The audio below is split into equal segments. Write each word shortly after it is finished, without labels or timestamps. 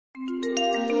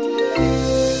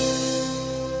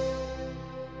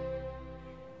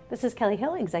This is Kelly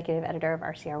Hill, Executive Editor of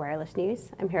RCR Wireless News.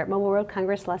 I'm here at Mobile World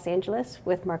Congress Los Angeles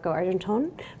with Marco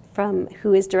Argenton,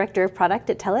 who is Director of Product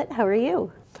at Telit. How are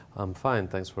you? I'm fine,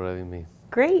 thanks for having me.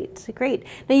 Great, great.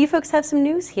 Now you folks have some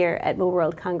news here at Mobile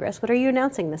World Congress. What are you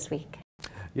announcing this week?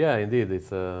 Yeah, indeed,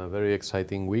 it's a very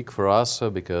exciting week for us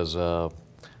because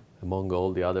among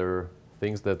all the other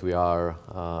things that we are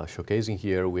showcasing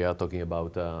here, we are talking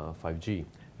about 5G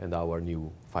and our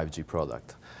new 5G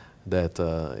product. That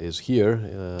is here,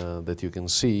 that you can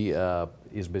see,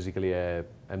 is basically a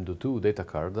M.2 data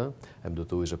card.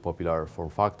 M.2 is a popular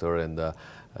form factor, and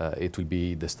it will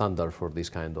be the standard for this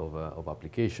kind of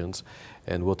applications.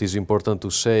 And what is important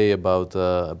to say about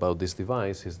this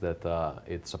device is that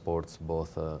it supports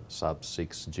both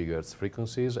sub-6 GHz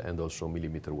frequencies and also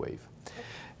millimeter wave.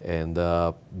 And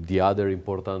the other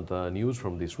important news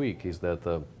from this week is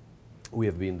that we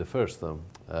have been the first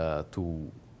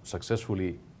to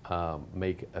successfully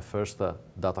make a first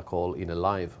data call in a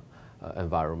live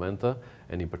environment,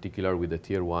 and in particular with a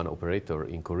tier 1 operator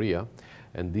in Korea.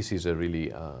 And this is a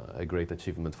really a great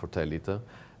achievement for Telit.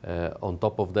 On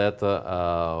top of that,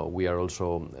 we are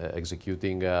also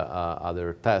executing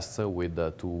other tests with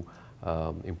two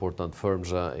important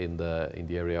firms in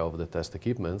the area of the test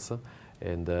equipments.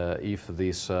 And if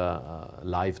this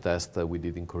live test we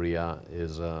did in Korea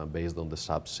is based on the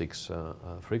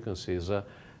sub-6 frequencies,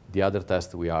 the other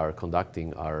tests we are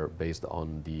conducting are based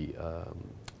on the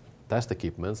test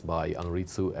equipments by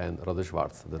Anritsu and Rode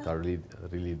Schwarz that are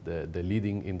really the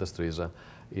leading industries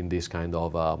in this kind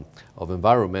of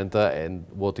environment. And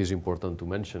what is important to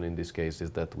mention in this case is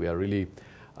that we are really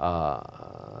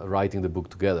writing the book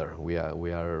together. We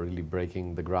are really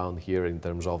breaking the ground here in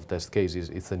terms of test cases.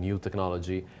 It's a new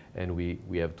technology, and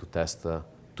we have to test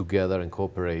together and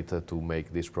cooperate to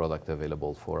make this product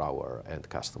available for our end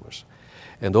customers.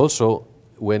 And also,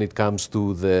 when it comes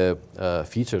to the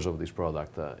features of this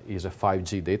product, is a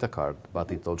 5G data card,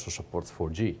 but it also supports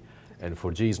 4G. And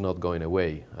 4G is not going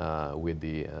away with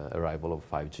the arrival of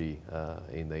 5G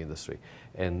in the industry.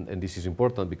 And this is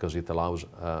important because it allows,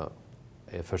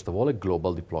 first of all, a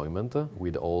global deployment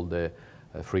with all the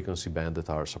frequency bands that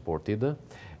are supported,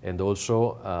 and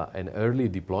also an early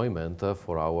deployment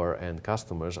for our end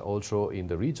customers, also in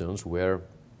the regions where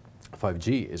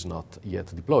 5G is not yet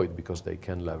deployed, because they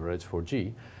can leverage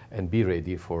 4G and be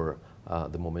ready for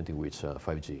the moment in which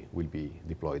 5G will be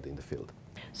deployed in the field.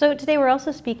 So today we're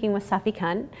also speaking with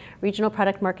Safi, Regional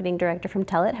Product Marketing Director from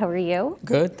Telit. How are you?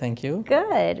 Good, thank you.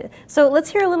 Good. So let's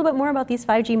hear a little bit more about these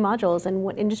 5G modules and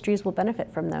what industries will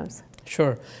benefit from those.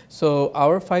 Sure. So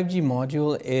our 5G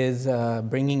module is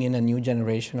bringing in a new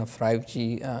generation of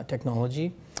 5G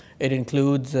technology. It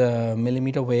includes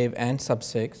millimeter wave and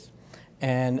sub-6.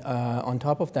 And on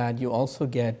top of that, you also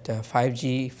get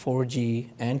 5G, 4G,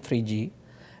 and 3G.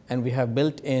 And we have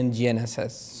built-in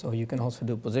GNSS, so you can also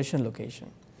do position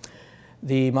location.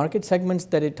 The market segments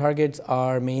that it targets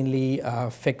are mainly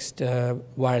fixed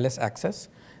wireless access,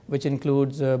 which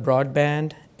includes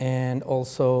broadband and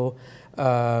also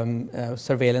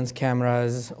surveillance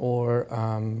cameras or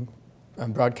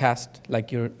broadcast, like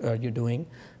you're doing,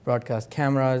 broadcast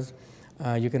cameras.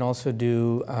 You can also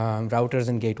do routers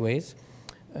and gateways.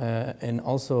 And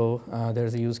also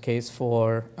there's a use case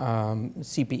for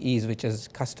CPEs, which is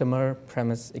customer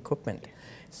premise equipment.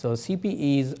 So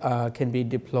CPEs can be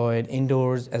deployed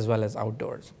indoors as well as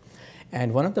outdoors.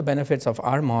 And one of the benefits of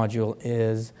our module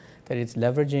is that it's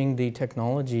leveraging the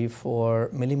technology for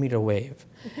millimeter wave.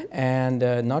 And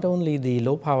not only the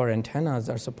low power antennas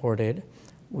are supported,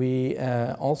 we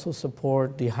also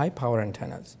support the high power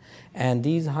antennas. And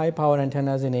these high power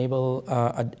antennas enable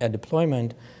a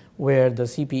deployment where the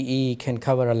CPE can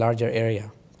cover a larger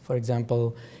area. For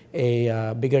example,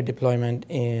 a bigger deployment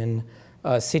in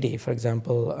a city, for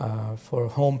example, for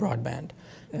home broadband.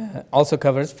 Also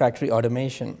covers factory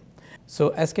automation. So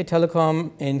SK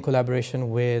Telecom, in collaboration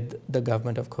with the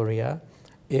government of Korea,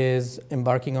 is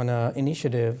embarking on an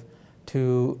initiative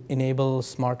to enable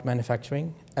smart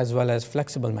manufacturing as well as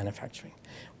flexible manufacturing.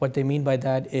 What they mean by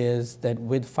that is that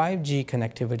with 5G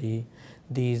connectivity,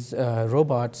 these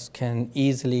robots can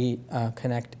easily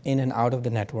connect in and out of the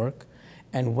network,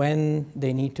 and when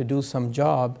they need to do some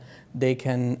job, they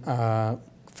can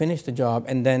finish the job,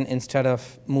 and then instead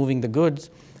of moving the goods,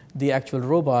 the actual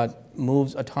robot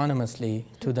moves autonomously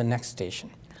to the next station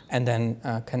and then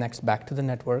connects back to the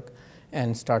network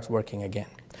and starts working again.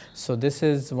 So this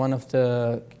is one of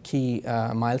the key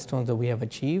milestones that we have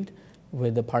achieved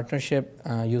with the partnership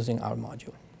using our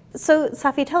module. So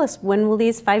Safi, tell us, when will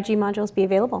these 5G modules be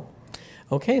available?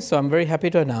 Okay, so I'm very happy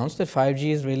to announce that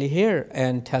 5G is really here,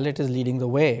 and Telit is leading the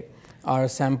way. Our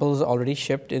samples already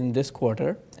shipped in this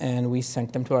quarter, and we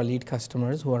sent them to our lead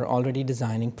customers who are already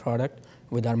designing product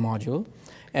with our module.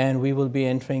 And we will be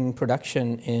entering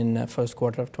production in first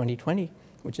quarter of 2020,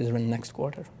 which is in next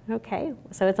quarter. Okay,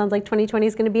 so it sounds like 2020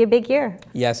 is going to be a big year.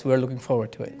 Yes, we're looking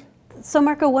forward to it. So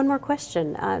Marco, one more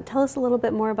question. Tell us a little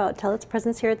bit more about Telit's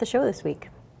presence here at the show this week.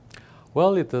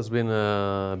 Well, it has been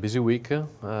a busy week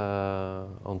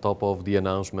on top of the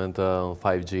announcement on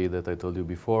 5G that I told you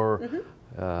before.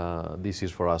 This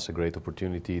is for us a great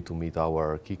opportunity to meet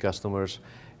our key customers.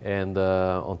 And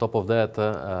on top of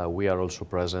that, we are also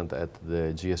present at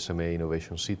the GSMA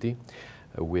Innovation City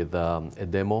with a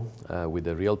demo with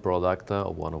a real product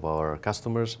of one of our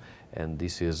customers. And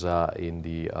this is in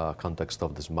the context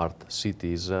of the smart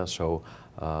cities. So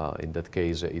in that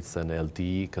case, it's an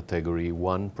LTE Category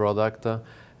 1 product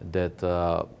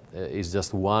that is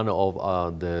just one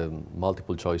of the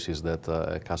multiple choices that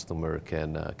a customer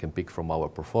can pick from our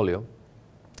portfolio.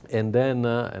 And then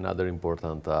another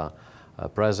important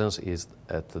presence is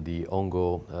at the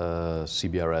ONGO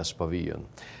CBRS pavilion.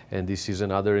 And this is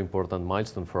another important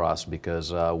milestone for us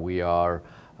because we are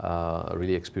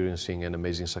really experiencing an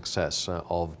amazing success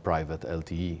of private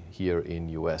LTE here in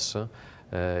US.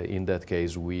 In that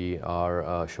case, we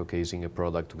are showcasing a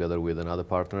product together with another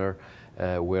partner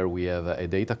where we have a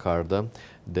data card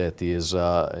that is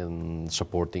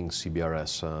supporting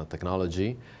CBRS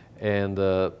technology. And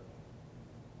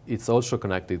it's also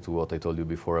connected to what I told you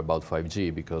before about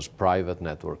 5G because private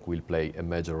network will play a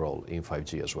major role in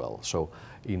 5G as well. So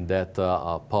in that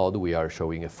pod, we are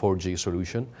showing a 4G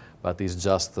solution, but it's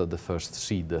just the first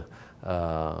seed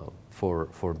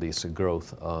for this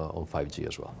growth on 5G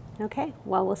as well. Okay,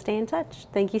 well, we'll stay in touch.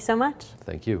 Thank you so much.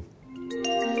 Thank you.